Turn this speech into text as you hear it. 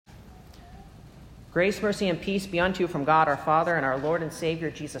Grace, mercy, and peace be unto you from God our Father and our Lord and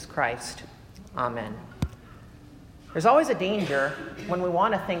Savior Jesus Christ. Amen. There's always a danger when we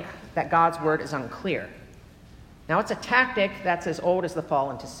want to think that God's word is unclear. Now, it's a tactic that's as old as the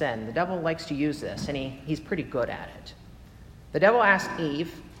fall into sin. The devil likes to use this, and he's pretty good at it. The devil asked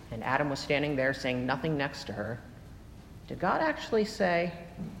Eve, and Adam was standing there saying nothing next to her, did God actually say,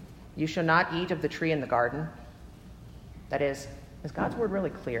 you shall not eat of the tree in the garden? That is God's word really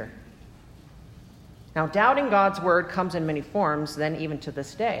clear? Now, doubting God's word comes in many forms, then even to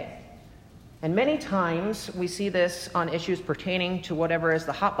this day. And many times we see this on issues pertaining to whatever is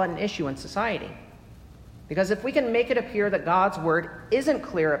the hot-button issue in society. Because if we can make it appear that God's word isn't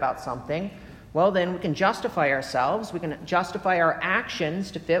clear about something, well, then we can justify ourselves, we can justify our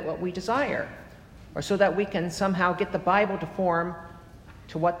actions to fit what we desire, or so that we can somehow get the Bible to form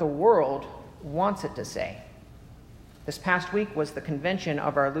to what the world wants it to say. This past week was the convention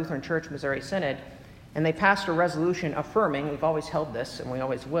of our Lutheran Church Missouri Synod, and they passed a resolution affirming, we've always held this and we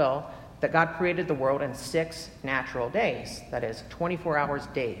always will, that God created the world in 6 natural days, that is 24 hours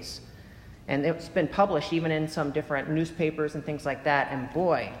days. And it's been published even in some different newspapers and things like that, and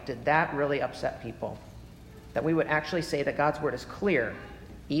boy, did that really upset people. That we would actually say that God's word is clear,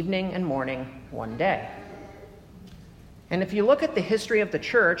 evening and morning, one day. And if you look at the history of the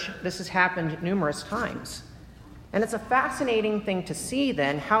church, this has happened numerous times. And it's a fascinating thing to see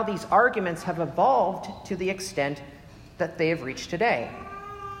then how these arguments have evolved to the extent that they have reached today.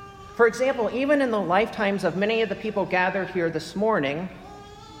 For example, even in the lifetimes of many of the people gathered here this morning,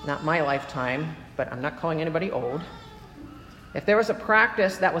 not my lifetime, but I'm not calling anybody old, if there was a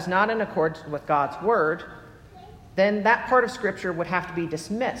practice that was not in accord with God's word, then that part of Scripture would have to be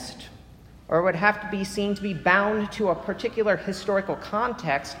dismissed, or would have to be seen to be bound to a particular historical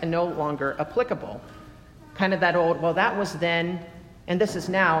context and no longer applicable. Kind of that old, well, that was then, and this is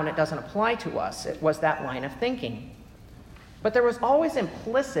now, and it doesn't apply to us. It was that line of thinking. But there was always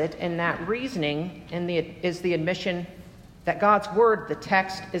implicit in that reasoning is the admission that God's word, the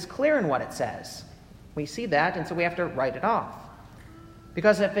text, is clear in what it says. We see that, and so we have to write it off.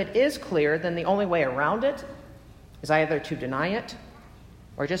 Because if it is clear, then the only way around it is either to deny it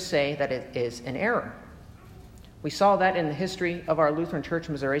or just say that it is an error. We saw that in the history of our Lutheran Church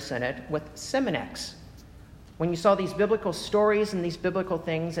Missouri Synod with Simonex. When you saw these biblical stories and these biblical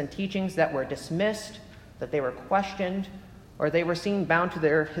things and teachings that were dismissed, that they were questioned, or they were seen bound to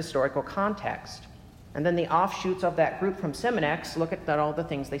their historical context. And then the offshoots of that group from Simonex, look at all the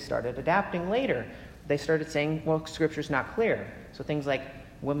things they started adapting later. They started saying, well, Scripture's not clear. So things like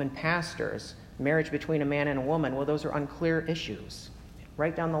women pastors, marriage between a man and a woman, well, those are unclear issues.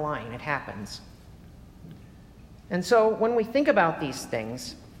 Right down the line, it happens. And so when we think about these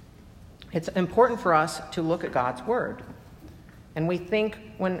things, it's important for us to look at God's word. And we think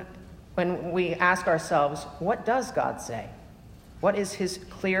when we ask ourselves, what does God say? What is his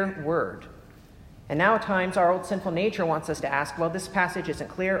clear word? And now at times our old sinful nature wants us to ask, well, this passage isn't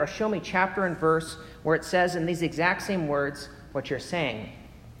clear, or show me chapter and verse where it says in these exact same words what you're saying.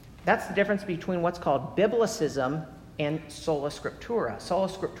 That's the difference between what's called biblicism and sola scriptura. Sola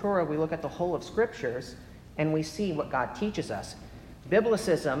scriptura, we look at the whole of scriptures and we see what God teaches us.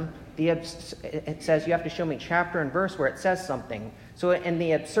 Biblicism, it says you have to show me chapter and verse where it says something. So in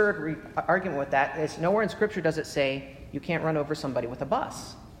the absurd argument with that is nowhere in Scripture does it say you can't run over somebody with a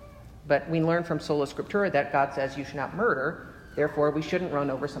bus. But we learn from sola scriptura that God says you should not murder, therefore we shouldn't run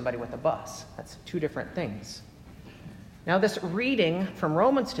over somebody with a bus. That's 2 different things. Now this reading from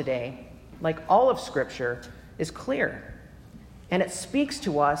Romans today, like all of Scripture, is clear. And it speaks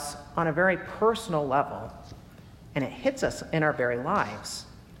to us on a very personal level. And it hits us in our very lives.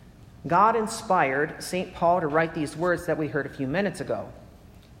 God inspired St. Paul to write these words that we heard a few minutes ago.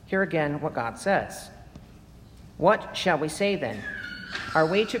 Hear again what God says. What shall we say then? Are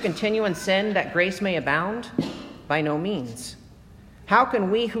we to continue in sin that grace may abound? By no means. How can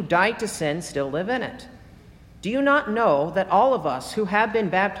we who died to sin still live in it? Do you not know that all of us who have been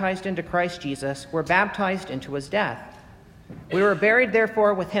baptized into Christ Jesus were baptized into his death? We were buried,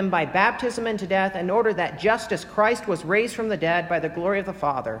 therefore, with him by baptism into death, in order that just as Christ was raised from the dead by the glory of the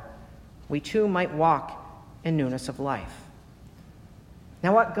Father, we too might walk in newness of life.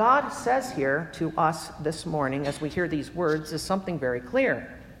 Now, what God says here to us this morning as we hear these words is something very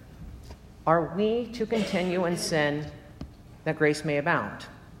clear. Are we to continue in sin that grace may abound?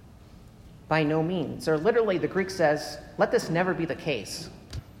 By no means. Or literally, the Greek says, let this never be the case.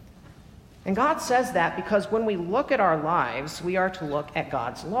 And God says that because when we look at our lives, we are to look at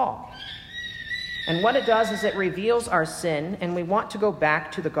God's law. And what it does is it reveals our sin, and we want to go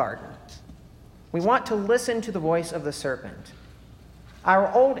back to the garden. We want to listen to the voice of the serpent.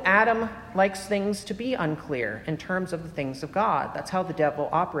 Our old Adam likes things to be unclear in terms of the things of God. That's how the devil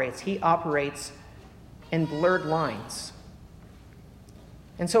operates. He operates in blurred lines.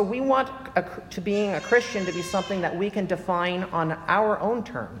 And so we want being a Christian to be something that we can define on our own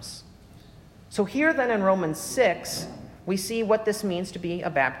terms. So here then in Romans 6, we see what this means to be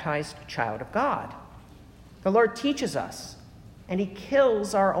a baptized child of God. The Lord teaches us, and he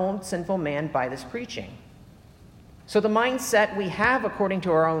kills our own sinful man by this preaching. So the mindset we have according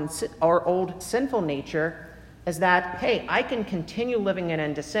to our old sinful nature is that, hey, I can continue living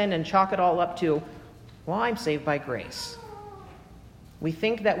into sin and chalk it all up to, well, I'm saved by grace. We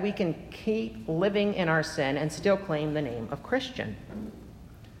think that we can keep living in our sin and still claim the name of Christian.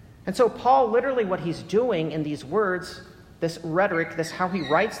 And so Paul, literally what he's doing in these words, this rhetoric, how he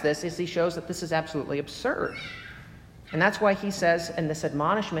writes this, is he shows that this is absolutely absurd. And that's why he says in this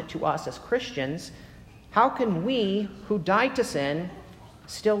admonishment to us as Christians, how can we who died to sin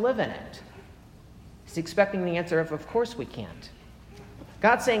still live in it? He's expecting the answer of course we can't.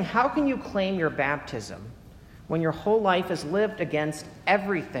 God's saying, how can you claim your baptism when your whole life is lived against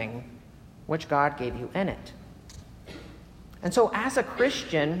everything which God gave you in it? And so as a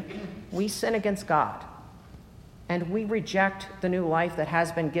Christian, we sin against God, and we reject the new life that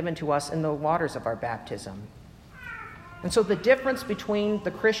has been given to us in the waters of our baptism. And so the difference between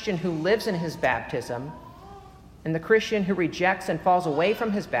the Christian who lives in his baptism and the Christian who rejects and falls away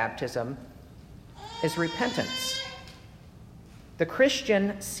from his baptism is repentance. The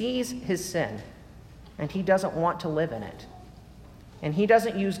Christian sees his sin, and he doesn't want to live in it. And he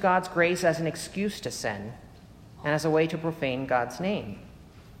doesn't use God's grace as an excuse to sin and as a way to profane God's name.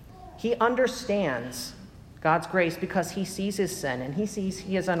 He understands God's grace because he sees his sin, and he sees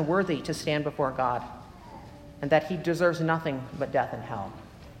he is unworthy to stand before God, and that he deserves nothing but death and hell.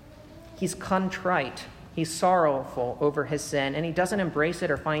 He's contrite, he's sorrowful over his sin, and he doesn't embrace it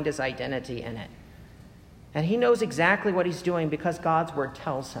or find his identity in it. And he knows exactly what he's doing because God's word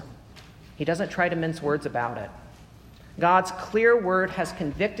tells him. He doesn't try to mince words about it. God's clear word has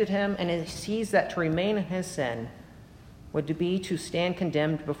convicted him, and he sees that to remain in his sin would be to stand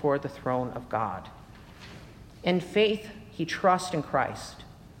condemned before the throne of God. In faith, he trusts in Christ,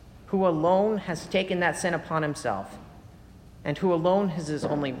 who alone has taken that sin upon himself, and who alone is his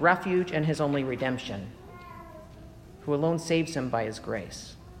only refuge and his only redemption, who alone saves him by his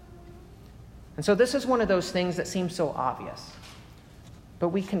grace. And so this is one of those things that seems so obvious, but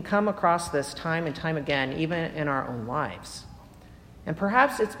we can come across this time and time again, even in our own lives. And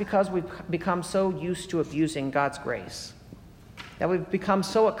perhaps it's because we've become so used to abusing God's grace, that we've become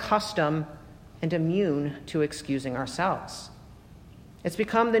so accustomed and immune to excusing ourselves. It's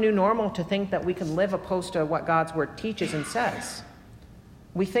become the new normal to think that we can live opposed to what God's word teaches and says.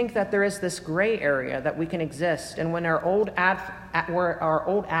 We think that there is this gray area that we can exist, and when our old Adam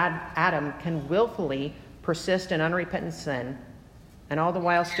can willfully persist in unrepentant sin, and all the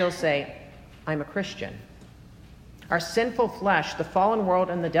while still say, I'm a Christian. Our sinful flesh, the fallen world,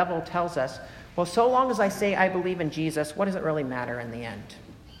 and the devil tells us, well, so long as I say I believe in Jesus, what does it really matter in the end?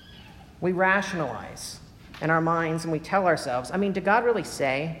 We rationalize in our minds, and we tell ourselves, did God really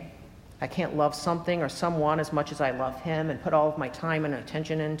say I can't love something or someone as much as I love him and put all of my time and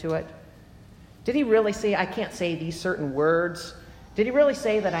attention into it? Did he really say I can't say these certain words? Did he really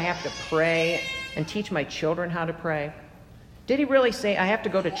say that I have to pray and teach my children how to pray? Did he really say I have to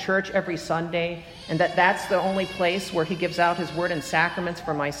go to church every Sunday and that that's the only place where he gives out his word and sacraments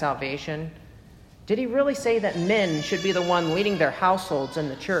for my salvation? Did he really say that men should be the one leading their households in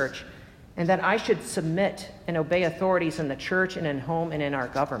the church, and that I should submit and obey authorities in the church and in home and in our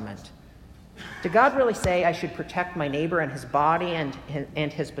government? Did God really say I should protect my neighbor and his body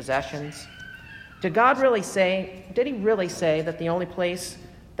and his possessions? Did he really say that the only place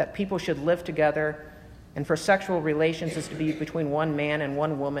that people should live together and for sexual relations is to be between one man and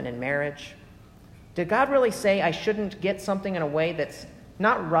one woman in marriage? Did God really say I shouldn't get something in a way that's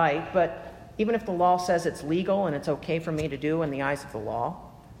not right, but even if the law says it's legal and it's okay for me to do in the eyes of the law?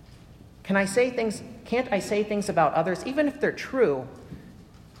 Can't I say things about others, even if they're true?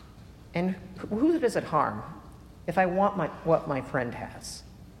 And who does it harm if I want what my friend has?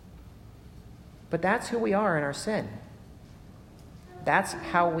 But that's who we are in our sin. That's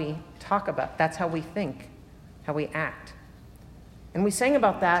how we talk about, that's how we think, how we act. And we sang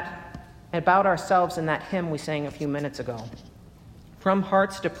about that, about ourselves in that hymn we sang a few minutes ago. From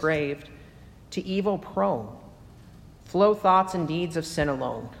hearts depraved to evil prone, flow thoughts and deeds of sin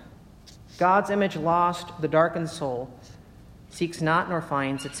alone. God's image lost, the darkened soul seeks not nor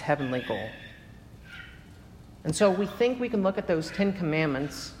finds its heavenly goal. And so we think we can look at those 10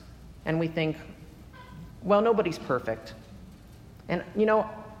 commandments and we think, well, nobody's perfect. And,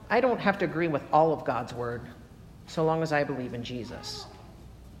 I don't have to agree with all of God's word so long as I believe in Jesus.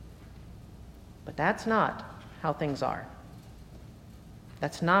 But that's not how things are.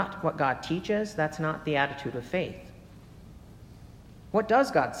 That's not what God teaches. That's not the attitude of faith. What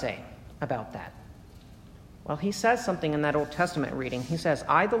does God say about that? Well, he says something in that Old Testament reading. He says,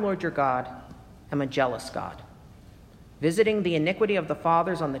 I, the Lord your God, am a jealous God, visiting the iniquity of the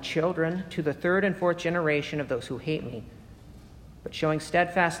fathers on the children to the third and fourth generation of those who hate me, but showing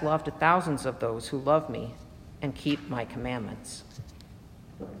steadfast love to thousands of those who love me and keep my commandments.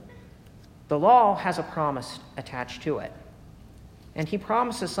 The law has a promise attached to it, and he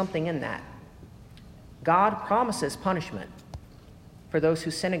promises something in that. God promises punishment for those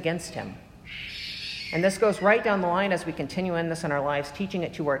who sin against him. And this goes right down the line as we continue in this in our lives, teaching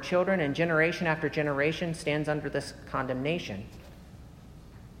it to our children, and generation after generation stands under this condemnation.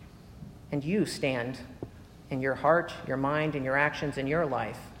 And you stand in your heart, your mind, and your actions in your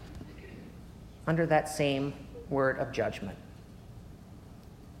life under that same word of judgment.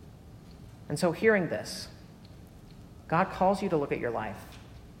 And so hearing this, God calls you to look at your life.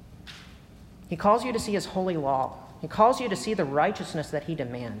 He calls you to see his holy law. He calls you to see the righteousness that he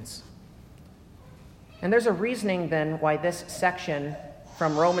demands. And there's a reasoning then why this section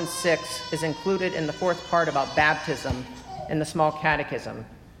from Romans 6 is included in the fourth part about baptism in the small catechism.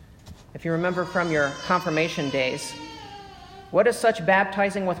 If you remember from your confirmation days, what does such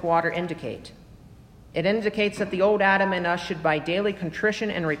baptizing with water indicate? It indicates that the old Adam in us should by daily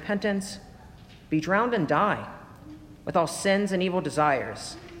contrition and repentance be drowned and die with all sins and evil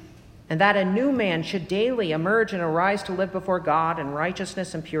desires, and that a new man should daily emerge and arise to live before God in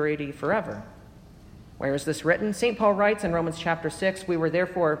righteousness and purity forever. Where is this written? St. Paul writes in Romans chapter 6, we were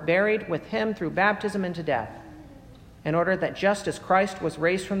therefore buried with him through baptism into death, in order that just as Christ was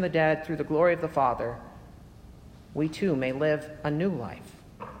raised from the dead through the glory of the Father, we too may live a new life.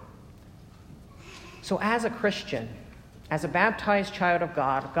 So as a Christian, as a baptized child of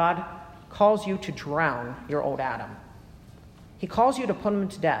God, God calls you to drown your old Adam. He calls you to put him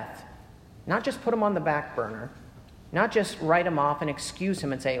to death, not just put him on the back burner, not just write him off and excuse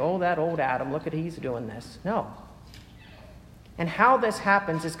him and say, oh, that old Adam, look at he's doing this. No. And how this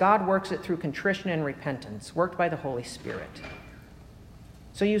happens is God works it through contrition and repentance, worked by the Holy Spirit.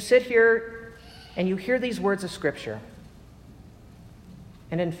 So you sit here and you hear these words of Scripture,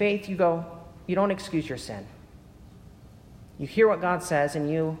 and in faith you go, you don't excuse your sin. You hear what God says and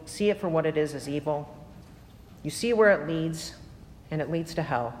you see it for what it is as evil. You see where it leads, and it leads to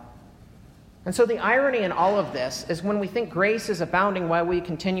hell. And so the irony in all of this is when we think grace is abounding while we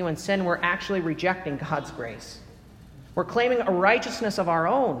continue in sin, we're actually rejecting God's grace. We're claiming a righteousness of our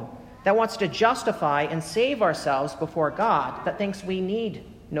own that wants to justify and save ourselves before God, that thinks we need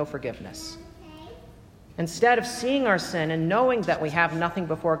no forgiveness. Instead of seeing our sin and knowing that we have nothing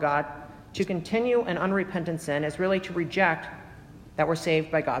before God, to continue in unrepentant sin is really to reject that we're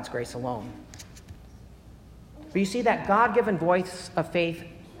saved by God's grace alone. But you see, that God-given voice of faith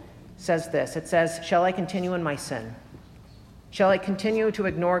says this. It says, shall I continue in my sin? Shall I continue to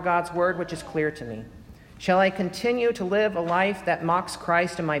ignore God's word, which is clear to me? Shall I continue to live a life that mocks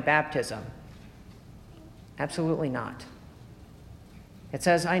Christ in my baptism? Absolutely not. It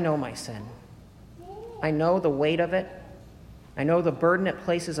says, I know my sin. I know the weight of it. I know the burden it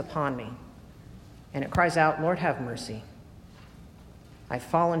places upon me. And it cries out, Lord, have mercy. I've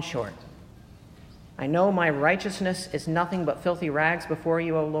fallen short. I know my righteousness is nothing but filthy rags before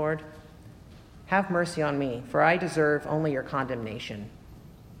you, O Lord. Have mercy on me, for I deserve only your condemnation.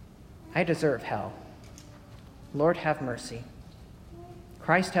 I deserve hell. Lord, have mercy.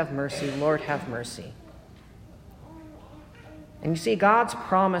 Christ, have mercy. Lord, have mercy. And you see, God's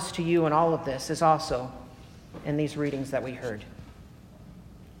promise to you in all of this is also in these readings that we heard.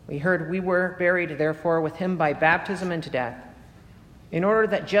 We heard, we were buried, therefore, with him by baptism into death, in order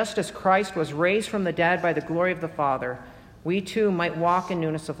that just as Christ was raised from the dead by the glory of the Father, we too might walk in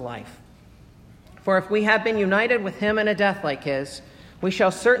newness of life. For if we have been united with him in a death like his, we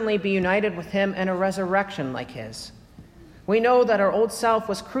shall certainly be united with him in a resurrection like his. We know that our old self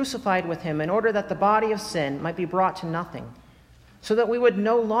was crucified with him in order that the body of sin might be brought to nothing, so that we would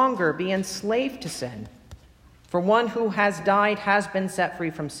no longer be enslaved to sin. For one who has died has been set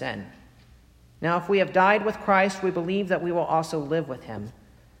free from sin. Now, if we have died with Christ, we believe that we will also live with him.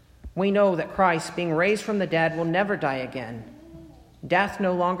 We know that Christ, being raised from the dead, will never die again. Death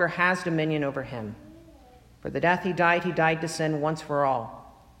no longer has dominion over him. For the death he died to sin once for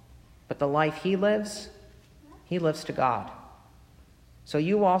all. But the life he lives to God. So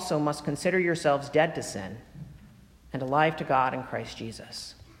you also must consider yourselves dead to sin and alive to God in Christ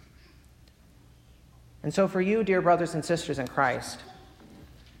Jesus. And so for you, dear brothers and sisters in Christ,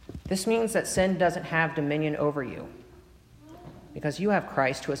 this means that sin doesn't have dominion over you, because you have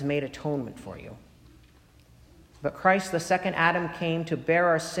Christ who has made atonement for you. But Christ, the second Adam, came to bear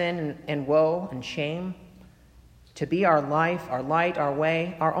our sin and woe and shame, to be our life, our light, our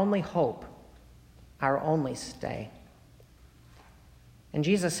way, our only hope, our only stay. And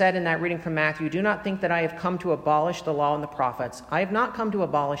Jesus said in that reading from Matthew, "Do not think that I have come to abolish the law and the prophets. I have not come to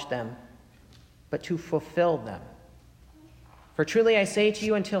abolish them, but to fulfill them. For truly I say to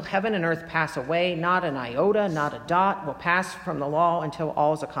you, until heaven and earth pass away, not an iota, not a dot will pass from the law until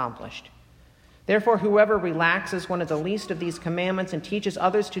all is accomplished. Therefore, whoever relaxes one of the least of these commandments and teaches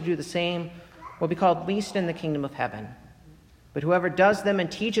others to do the same will be called least in the kingdom of heaven. But whoever does them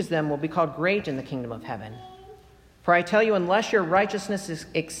and teaches them will be called great in the kingdom of heaven. For I tell you, unless your righteousness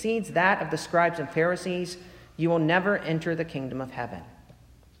exceeds that of the scribes and Pharisees, you will never enter the kingdom of heaven."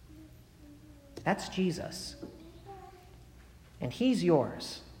 That's Jesus. And he's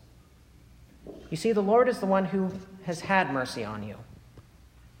yours. You see, the Lord is the one who has had mercy on you.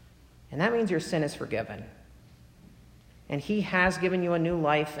 And that means your sin is forgiven. And he has given you a new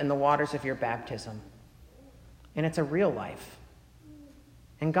life in the waters of your baptism. And it's a real life.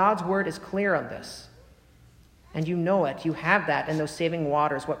 And God's word is clear on this. And you know it. You have that in those saving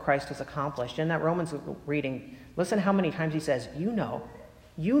waters, what Christ has accomplished. In that Romans reading, listen how many times he says, you know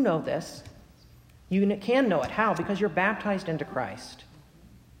this. You can know it. How? Because you're baptized into Christ.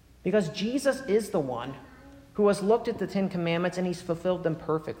 Because Jesus is the one who has looked at the 10 Commandments and he's fulfilled them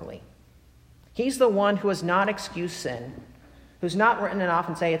perfectly. He's the one who has not excused sin, who's not written it off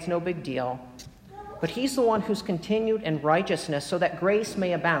and say it's no big deal, but he's the one who's continued in righteousness so that grace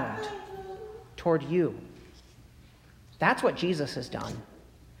may abound toward you. That's what Jesus has done.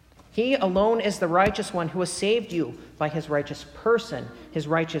 He alone is the righteous one who has saved you by his righteous person, his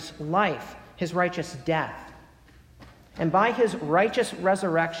righteous life, his righteous death. And by his righteous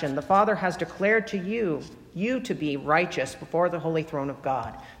resurrection, the Father has declared to you to be righteous before the holy throne of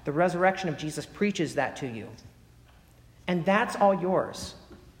God. The resurrection of Jesus preaches that to you. And that's all yours.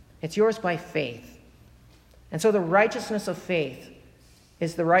 It's yours by faith. And so the righteousness of faith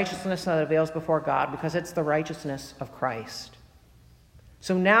is the righteousness that avails before God because it's the righteousness of Christ.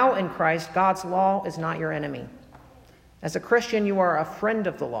 So now in Christ, God's law is not your enemy. As a Christian, you are a friend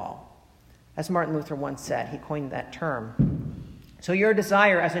of the law. As Martin Luther once said, he coined that term. So your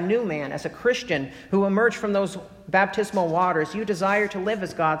desire as a new man, as a Christian who emerged from those baptismal waters, you desire to live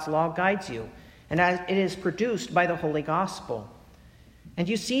as God's law guides you, and as it is produced by the Holy Gospel. And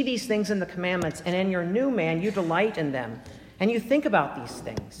you see these things in the commandments, and in your new man, you delight in them, and you think about these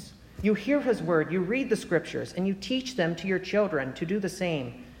things. You hear his word, you read the scriptures, and you teach them to your children to do the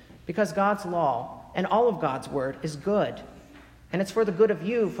same, because God's law and all of God's word is good, and it's for the good of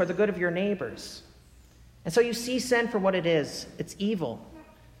you, for the good of your neighbors. And so you see sin for what it is. It's evil.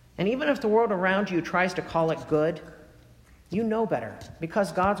 And even if the world around you tries to call it good, you know better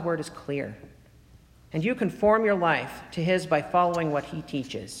because God's word is clear. And you conform your life to his by following what he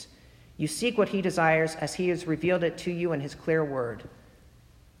teaches. You seek what he desires as he has revealed it to you in his clear word.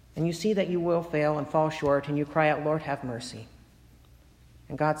 And you see that you will fail and fall short, and you cry out, "Lord, have mercy."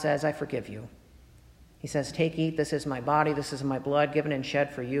 And God says, "I forgive you." He says, "Take, eat, this is my body, this is my blood, given and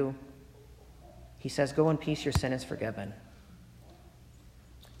shed for you." He says, "Go in peace, your sin is forgiven."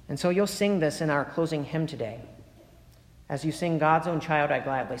 And so you'll sing this in our closing hymn today. As you sing God's Own Child, I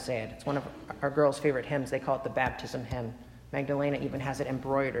Gladly Say It. It's one of our girls' favorite hymns. They call it the baptism hymn. Magdalena even has it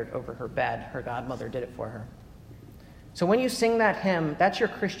embroidered over her bed. Her godmother did it for her. So when you sing that hymn, that's your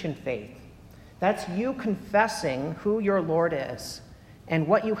Christian faith. That's you confessing who your Lord is and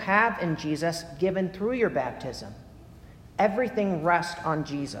what you have in Jesus given through your baptism. Everything rests on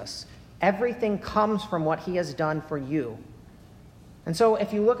Jesus. Everything comes from what he has done for you. And so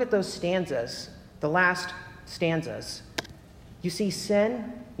if you look at those stanzas, the last stanzas, you see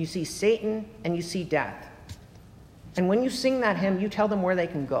sin, you see Satan, and you see death. And when you sing that hymn, you tell them where they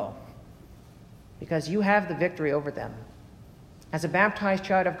can go because you have the victory over them. As a baptized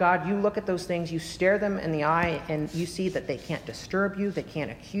child of God, you look at those things, you stare them in the eye, and you see that they can't disturb you, they can't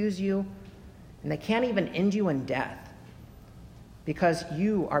accuse you, and they can't even end you in death. Because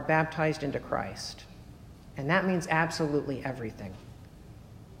you are baptized into Christ. And that means absolutely everything.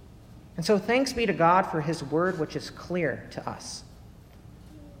 And so thanks be to God for his word, which is clear to us.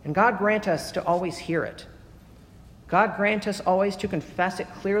 And God grant us to always hear it. God grant us always to confess it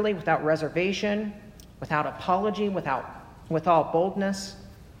clearly without reservation, without apology, with all boldness.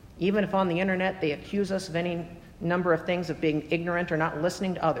 Even if on the internet they accuse us of any number of things of being ignorant or not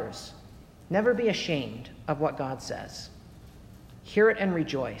listening to others. Never be ashamed of what God says. Hear it and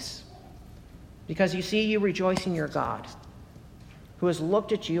rejoice. because you see, you rejoice in your God, who has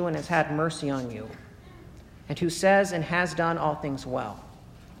looked at you and has had mercy on you, and who says and has done all things well.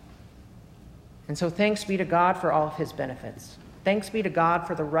 And so thanks be to God for all of his benefits. Thanks be to God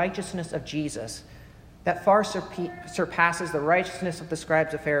for the righteousness of Jesus that far surpasses the righteousness of the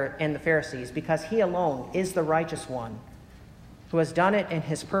scribes and the Pharisees, because he alone is the righteous one, who has done it in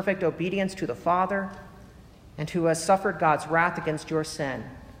his perfect obedience to the Father, and who has suffered God's wrath against your sin.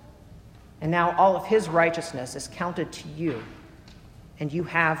 And now all of his righteousness is counted to you, and you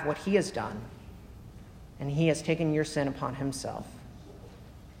have what he has done, and he has taken your sin upon himself.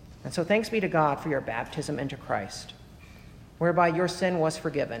 And so thanks be to God for your baptism into Christ, whereby your sin was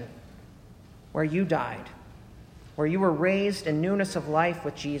forgiven, where you died, where you were raised in newness of life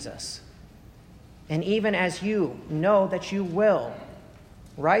with Jesus. And even as you know that you will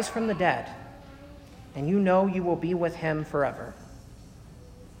rise from the dead, and you know you will be with him forever.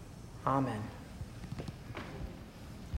 Amen.